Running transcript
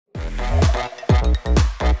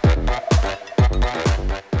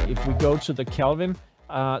if we go to the Kelvin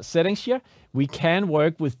settings here, we can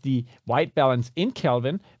work with the white balance in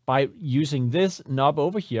Kelvin by using this knob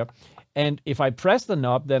over here. And if I press the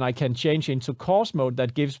knob, then I can change into coarse mode.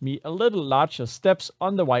 That gives me a little larger steps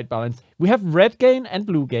on the white balance. We have red gain and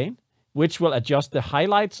blue gain, which will adjust the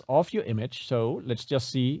highlights of your image. So let's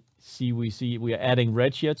just see we are adding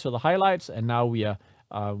red here to the highlights, and now we are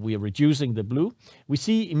reducing the blue. We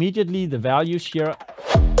see immediately the values here.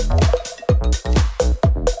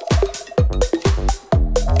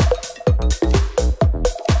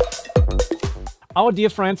 Our dear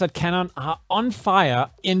friends at Canon are on fire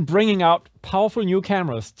in bringing out powerful new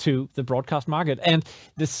cameras to the broadcast market. And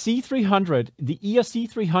the C300, the EOS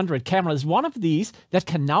C300 camera is one of these that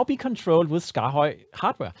can now be controlled with SKAARHOJ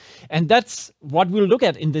hardware. And that's what we'll look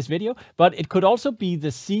at in this video. But it could also be the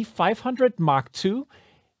C500 Mark II.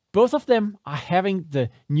 Both of them are having the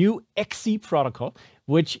new XC protocol,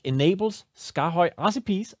 which enables SKAARHOJ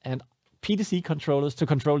RCPs and PDC controllers to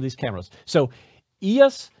control these cameras. So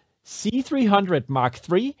EOS C300 Mark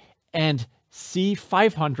III and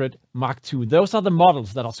C500 Mark II. Those are the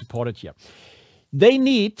models that are supported here. They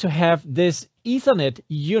need to have this Ethernet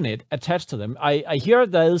unit attached to them. I hear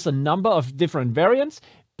there is a number of different variants,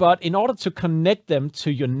 but in order to connect them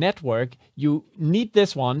to your network, you need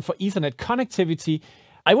this one for Ethernet connectivity.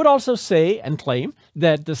 I would also say and claim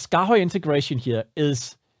that the SKAARHOJ integration here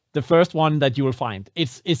is the first one that you will find.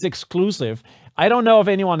 It's exclusive. I don't know of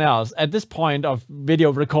anyone else at this point of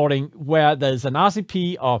video recording where there's an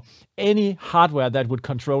RCP or any hardware that would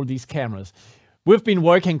control these cameras. We've been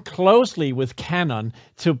working closely with Canon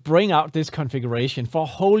to bring out this configuration. For a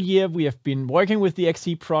whole year, we have been working with the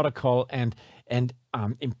XC protocol and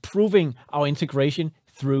improving our integration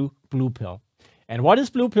through Blue Pill. And what is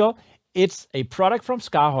Blue Pill? It's a product from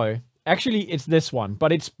SKAARHOJ. Actually, it's this one,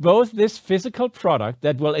 but it's both this physical product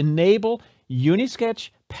that will enable Unisketch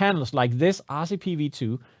panels like this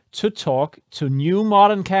RCPv2 to talk to new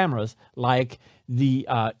modern cameras like the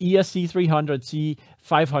EOS C300,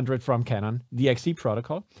 C500 from Canon, the XC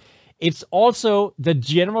protocol. It's also the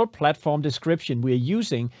general platform description we're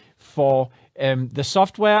using for the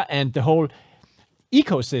software and the whole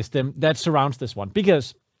ecosystem that surrounds this one.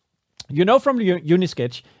 Because you know from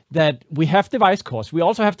Unisketch that we have device cores. We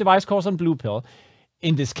also have device cores on Blue Pill.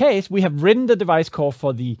 In this case, we have written the device core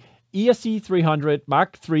for the EOS C300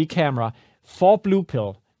 Mark III camera for Blue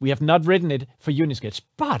Pill. We have not written it for Unisketch,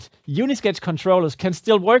 but Unisketch controllers can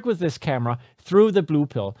still work with this camera through the Blue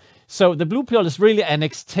Pill. So the Blue Pill is really an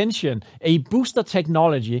extension, a booster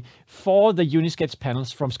technology for the Unisketch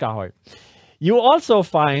panels from SKAARHOJ. You also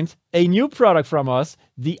find a new product from us,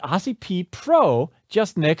 the RCP Pro,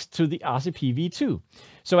 just next to the RCPv2.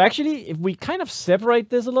 So actually, if we kind of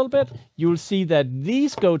separate this a little bit, you'll see that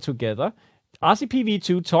these go together.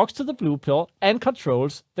 RCPv2 talks to the Blue Pill and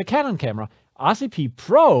controls the Canon camera. RCP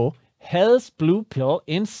Pro has Blue Pill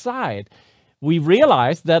inside. We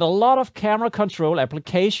realized that a lot of camera control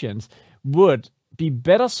applications would be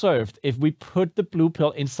better served if we put the Blue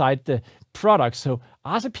Pill inside the product. So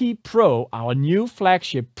RCP Pro, our new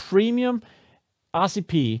flagship premium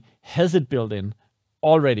RCP, has it built in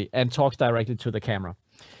already and talks directly to the camera.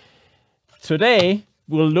 Today,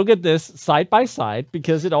 we'll look at this side by side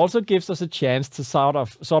because it also gives us a chance to sort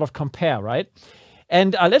of compare, right?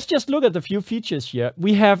 And let's just look at the few features here.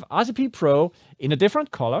 We have RCP Pro in a different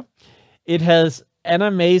color. It has an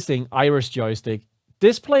amazing iris joystick.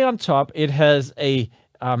 Display on top, it has a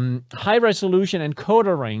high resolution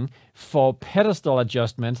encoder ring for pedestal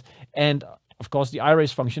adjustments, and of course the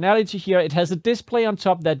iris functionality here. It has a display on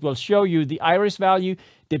top that will show you the iris value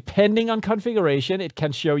depending on configuration. It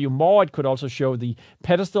can show you more. It could also show the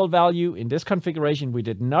pedestal value. In this configuration, we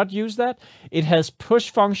did not use that. It has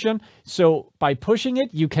push function, so by pushing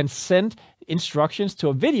it, you can send instructions to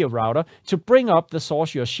a video router to bring up the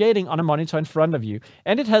source you're shading on a monitor in front of you.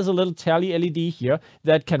 And it has a little tally LED here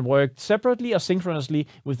that can work separately or synchronously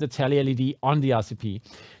with the tally LED on the RCP.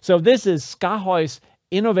 So this is SKAARHOJ's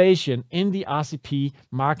innovation in the RCP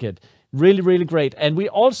market. Really, really great. And we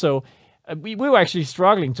also, we were actually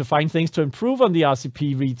struggling to find things to improve on the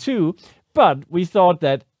RCPv2, but we thought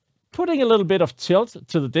that putting a little bit of tilt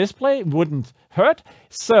to the display wouldn't hurt.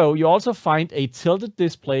 So you also find a tilted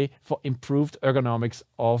display for improved ergonomics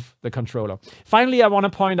of the controller. Finally, I want to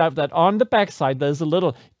point out that on the back side, there's a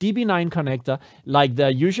little DB9 connector like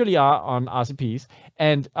there usually are on RCPs.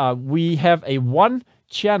 And we have a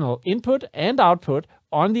 1-channel input and output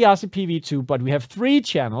on the RCPv2, but we have 3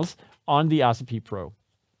 channels on the RCP Pro.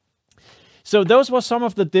 So those were some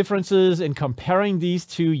of the differences in comparing these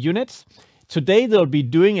two units. Today, they'll be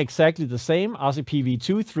doing exactly the same,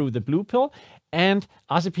 RCPv2 through the Blue Pill, and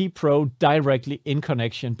RCP Pro directly in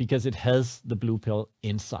connection because it has the Blue Pill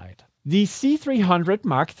inside. The C300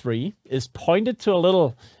 Mark III is pointed to a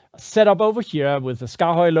little setup over here with the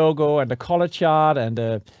SKAARHOJ logo and the color chart and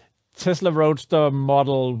the Tesla Roadster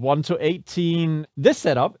model 1 to 18. This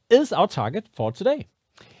setup is our target for today.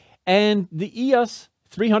 And the EOS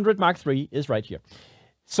 300 Mark III is right here.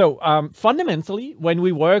 So fundamentally, when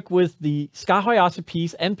we work with the SKAARHOJ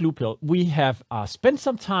RCPs and Blue Pill, we have spent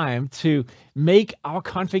some time to make our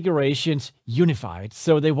configurations unified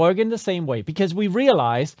so they work in the same way, because we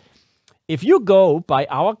realize if you go by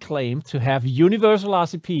our claim to have universal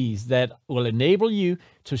RCPs that will enable you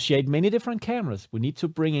to shade many different cameras, we need to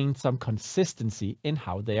bring in some consistency in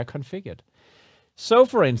how they are configured. So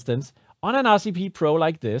for instance, on an RCP Pro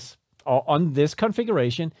like this, or on this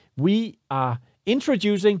configuration, we are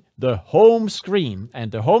introducing the home screen.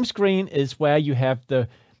 And the home screen is where you have the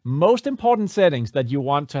most important settings that you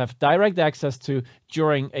want to have direct access to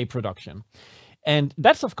during a production. And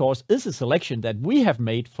that's, of course, is a selection that we have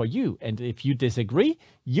made for you. And if you disagree,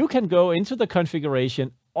 you can go into the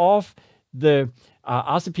configuration of the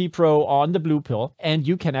RCP Pro on the Blue Pill, and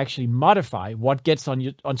you can actually modify what gets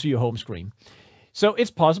onto your home screen. So it's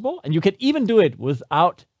possible, and you can even do it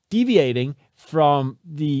without deviating from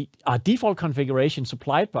the default configuration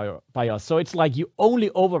supplied by us. So it's like you only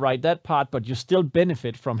override that part, but you still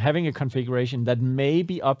benefit from having a configuration that may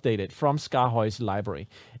be updated from SKAARHOJ's library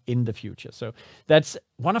in the future. So that's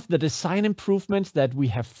one of the design improvements that we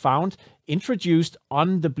have found introduced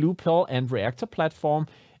on the Blue Pill and Reactor platform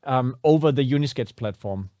over the Unisketch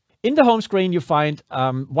platform. In the home screen, you find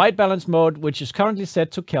white balance mode, which is currently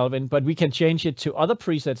set to Kelvin, but we can change it to other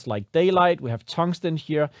presets like daylight. We have tungsten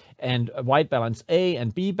here and white balance A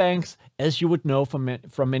and B banks, as you would know from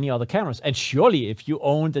many other cameras. And surely, if you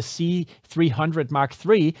own the C300 Mark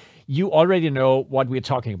III, you already know what we're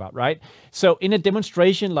talking about, right? So in a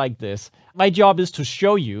demonstration like this, my job is to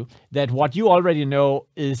show you that what you already know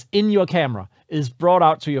is in your camera is brought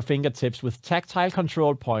out to your fingertips with tactile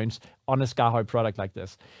control points on a SKAARHOJ product like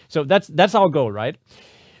this. So that's our goal, right?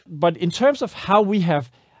 But in terms of how we have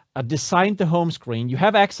designed the home screen, you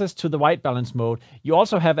have access to the white balance mode. You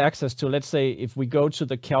also have access to, let's say, if we go to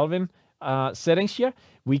the Kelvin settings here,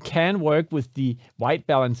 we can work with the white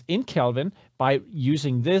balance in Kelvin by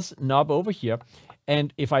using this knob over here.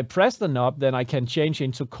 And if I press the knob, then I can change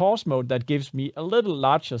into coarse mode. That gives me a little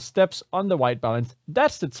larger steps on the white balance.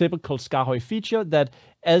 That's the typical SKAARHOJ feature, that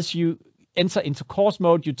as you enter into coarse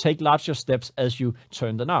mode, you take larger steps as you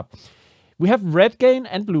turn the knob. We have red gain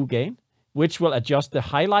and blue gain, which will adjust the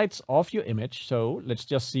highlights of your image. So let's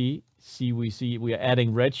just see we are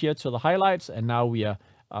adding red here to the highlights, and now we are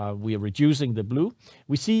reducing the blue.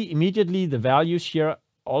 We see immediately the values here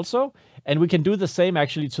also, and we can do the same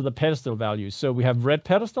actually to the pedestal values. So we have red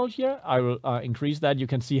pedestal here. I will increase that. You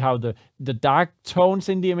can see how the dark tones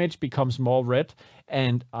in the image becomes more red,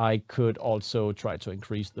 and I could also try to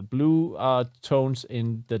increase the blue tones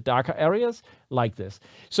in the darker areas like this.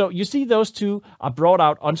 So you see those two are brought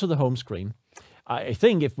out onto the home screen. I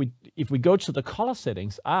think if we go to the color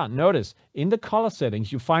settings, notice in the color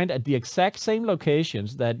settings you find at the exact same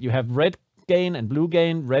locations that you have red gain and blue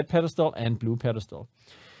gain, red pedestal and blue pedestal.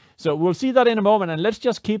 So we'll see that in a moment, and let's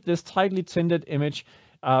just keep this tightly tinted image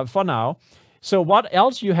for now. So what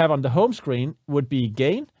else you have on the home screen would be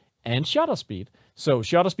gain and shutter speed. So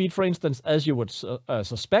shutter speed, for instance, as you would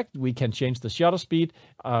suspect, we can change the shutter speed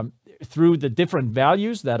through the different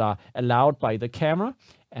values that are allowed by the camera.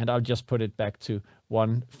 And I'll just put it back to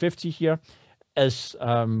 150 here, as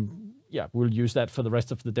we'll use that for the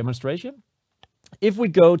rest of the demonstration. If we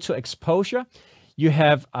go to exposure, you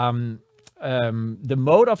have the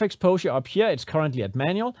mode of exposure up here. It's currently at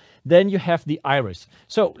manual. Then you have the iris.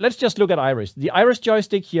 So let's just look at iris. The iris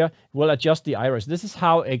joystick here will adjust the iris. This is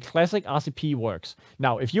how a classic RCP works.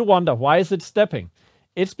 Now, if you wonder why is it stepping,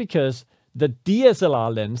 it's because the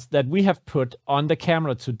DSLR lens that we have put on the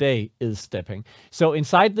camera today is stepping. So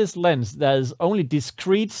inside this lens, there's only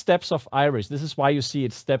discrete steps of iris. This is why you see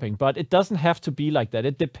it stepping, but it doesn't have to be like that.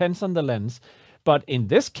 It depends on the lens. But in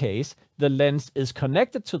this case, the lens is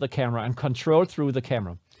connected to the camera and controlled through the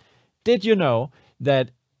camera. Did you know that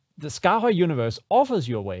the SKAARHOJ universe offers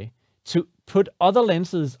you a way to put other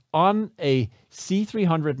lenses on a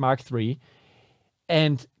C300 Mark III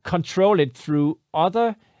and control it through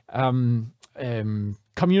other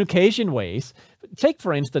communication ways? Take,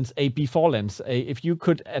 for instance, a before lens. If you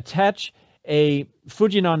could attach a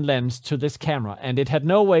Fujinon lens to this camera and it had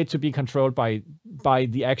no way to be controlled by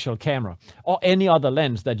the actual camera, or any other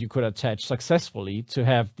lens that you could attach successfully to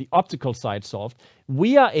have the optical side solved,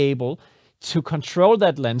 we are able to control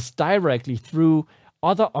that lens directly through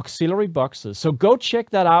other auxiliary boxes. So go check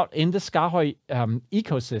that out in the SKAARHOJ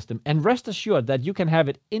ecosystem, and rest assured that you can have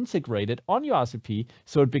it integrated on your RCP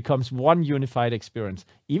so it becomes one unified experience,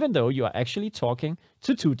 even though you are actually talking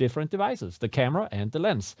to two different devices, the camera and the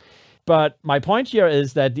lens. But my point here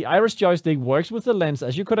is that the iris joystick works with the lens.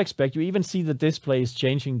 As you could expect, you even see the display is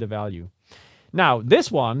changing the value. Now, this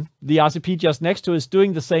one, the RCP just next to, is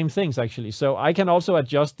doing the same things, actually. So I can also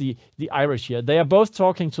adjust the iris here. They are both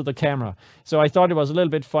talking to the camera. So I thought it was a little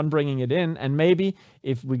bit fun bringing it in. And maybe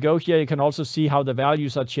if we go here, you can also see how the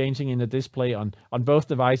values are changing in the display on both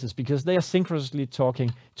devices, because they are synchronously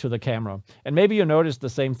talking to the camera. And maybe you noticed the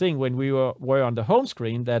same thing when we were on the home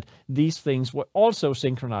screen, that these things were also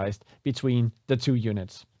synchronized between the two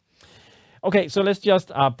units. Okay, so let's just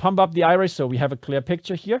pump up the iris so we have a clear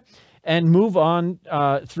picture here. And move on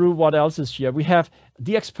through what else is here. We have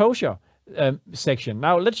the exposure section.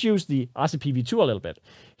 Now let's use the RCPv2 a little bit.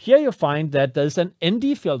 Here you find that there's an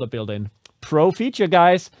ND filter built in. Pro feature,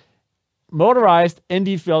 guys. Motorized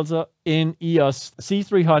ND filter in EOS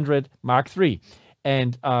C300 Mark III.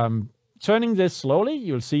 And turning this slowly,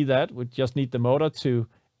 you'll see that we just need the motor to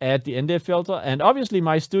add the ND filter. And obviously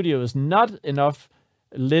my studio is not enough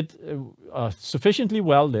lit, sufficiently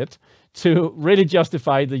well lit to really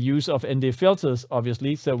justify the use of ND filters,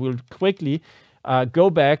 obviously. So we'll quickly go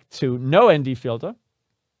back to no ND filter.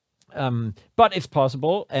 But it's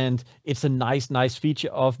possible, and it's a nice feature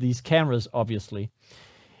of these cameras, obviously.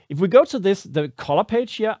 If we go to the color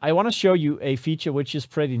page here, I want to show you a feature which is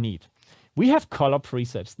pretty neat. We have color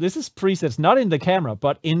presets. This is presets not in the camera,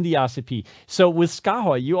 but in the RCP. So with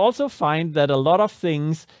SKAARHOJ, you also find that a lot of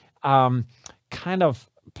things kind of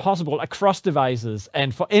possible across devices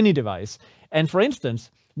and for any device. And for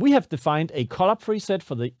instance, we have defined a color preset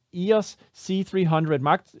for the EOS C300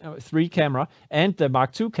 Mark III camera and the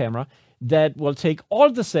Mark II camera that will take all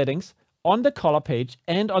the settings on the color page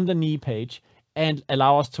and on the knee page and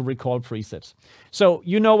allow us to recall presets. So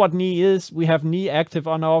you know what knee is. We have knee active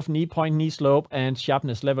on off, knee point, knee slope, and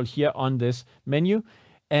sharpness level here on this menu.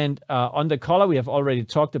 And on the color, we have already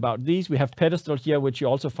talked about these. We have pedestal here, which you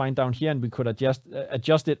also find down here, and we could adjust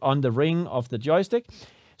it on the ring of the joystick.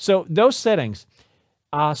 So those settings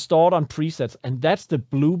are stored on presets, and that's the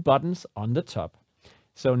blue buttons on the top.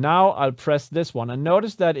 So now I'll press this one, and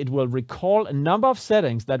notice that it will recall a number of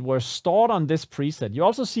settings that were stored on this preset. You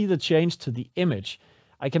also see the change to the image.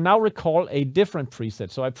 I can now recall a different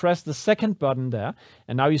preset. So I press the second button there,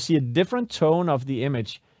 and now you see a different tone of the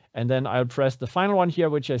image. And then I'll press the final one here,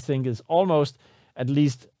 which I think is almost at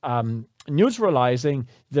least neutralizing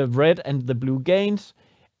the red and the blue gains.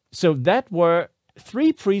 So that were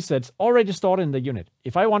 3 presets already stored in the unit.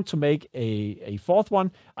 If I want to make a fourth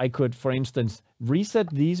one, I could, for instance, reset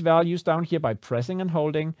these values down here by pressing and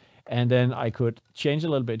holding. And then I could change a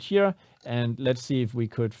little bit here. And let's see if we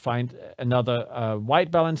could find another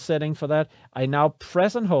white balance setting for that. I now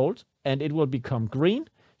press and hold, and it will become green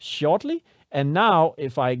shortly. And now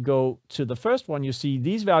if I go to the first one, you see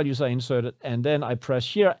these values are inserted, and then I press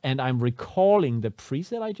here and I'm recalling the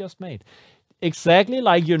preset I just made. Exactly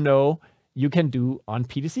like you can do on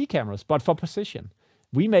PTZ cameras, but for position.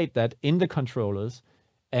 We made that in the controllers,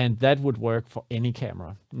 and that would work for any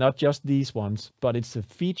camera, not just these ones, but it's a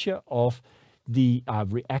feature of the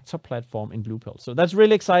reactor platform in Blue Pill. So that's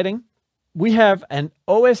really exciting. We have an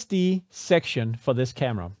OSD section for this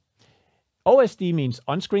camera. OSD means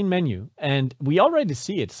on-screen menu, and we already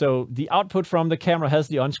see it. So the output from the camera has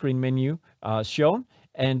the on-screen menu shown,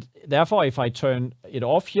 and therefore if I turn it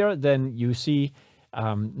off here, then you see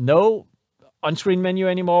no on-screen menu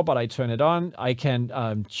anymore, but I turn it on. I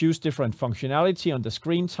can choose different functionality on the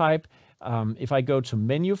screen type. If I go to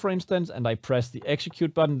menu, for instance, and I press the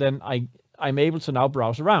execute button, then I'm able to now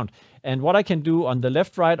browse around. And what I can do on the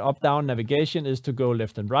left, right, up, down navigation is to go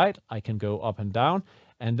left and right. I can go up and down.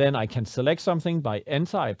 And then I can select something by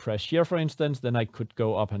enter. I press here, for instance, then I could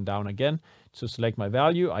go up and down again to select my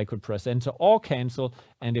value. I could press enter or cancel.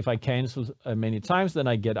 And if I cancel many times, then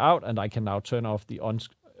I get out and I can now turn off the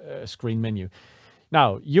on-screen menu.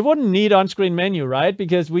 Now, you wouldn't need on-screen menu, right?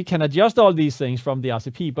 Because we can adjust all these things from the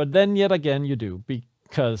RCP, but then yet again you do,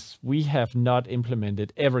 because we have not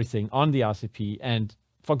implemented everything on the RCP, and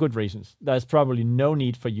for good reasons. There's probably no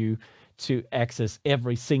need for you to access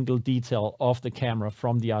every single detail of the camera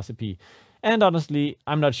from the RCP. And honestly,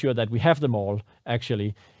 I'm not sure that we have them all,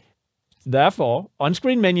 actually. Therefore,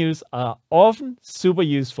 on-screen menus are often super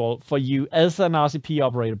useful for you as an RCP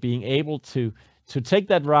operator, being able to take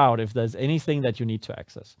that route if there's anything that you need to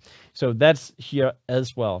access. So that's here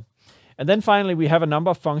as well. And then finally, we have a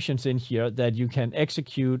number of functions in here that you can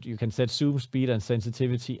execute. You can set zoom speed and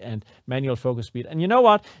sensitivity and manual focus speed. And you know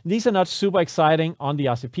what? These are not super exciting on the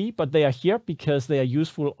RCP, but they are here because they are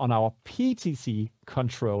useful on our PTZ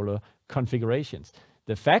controller configurations.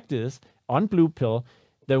 The fact is, on Blue Pill,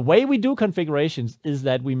 the way we do configurations is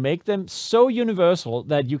that we make them so universal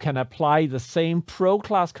that you can apply the same Pro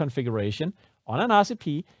class configuration on an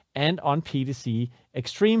RCP and on PTZ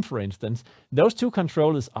Extreme, for instance. Those two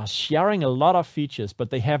controllers are sharing a lot of features, but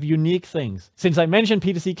they have unique things. Since I mentioned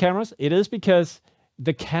PTZ cameras, it is because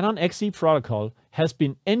the Canon XC protocol has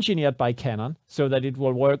been engineered by Canon so that it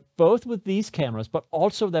will work both with these cameras, but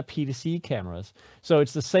also their PTZ cameras. So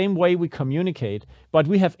it's the same way we communicate, but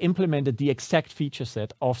we have implemented the exact feature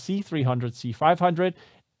set of C300, C500,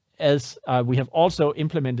 as we have also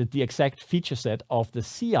implemented the exact feature set of the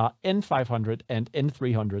CR N500 and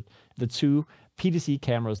N300, the two PTZ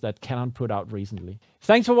cameras that Canon put out recently.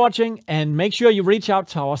 Thanks for watching, and make sure you reach out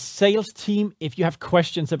to our sales team if you have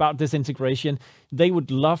questions about this integration. They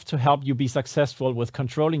would love to help you be successful with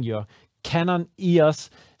controlling your Canon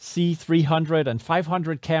EOS C300 and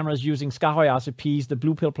 500 cameras using SKAARHOJ RCPs, the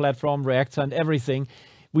Blue Pill platform, reactor, and everything.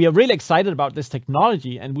 We are really excited about this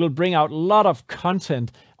technology, and we'll bring out a lot of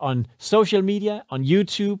content on social media, on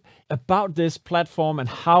YouTube, about this platform and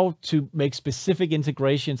how to make specific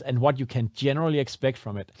integrations and what you can generally expect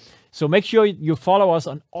from it. So make sure you follow us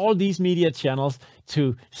on all these media channels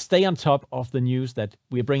to stay on top of the news that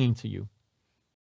we're bringing to you.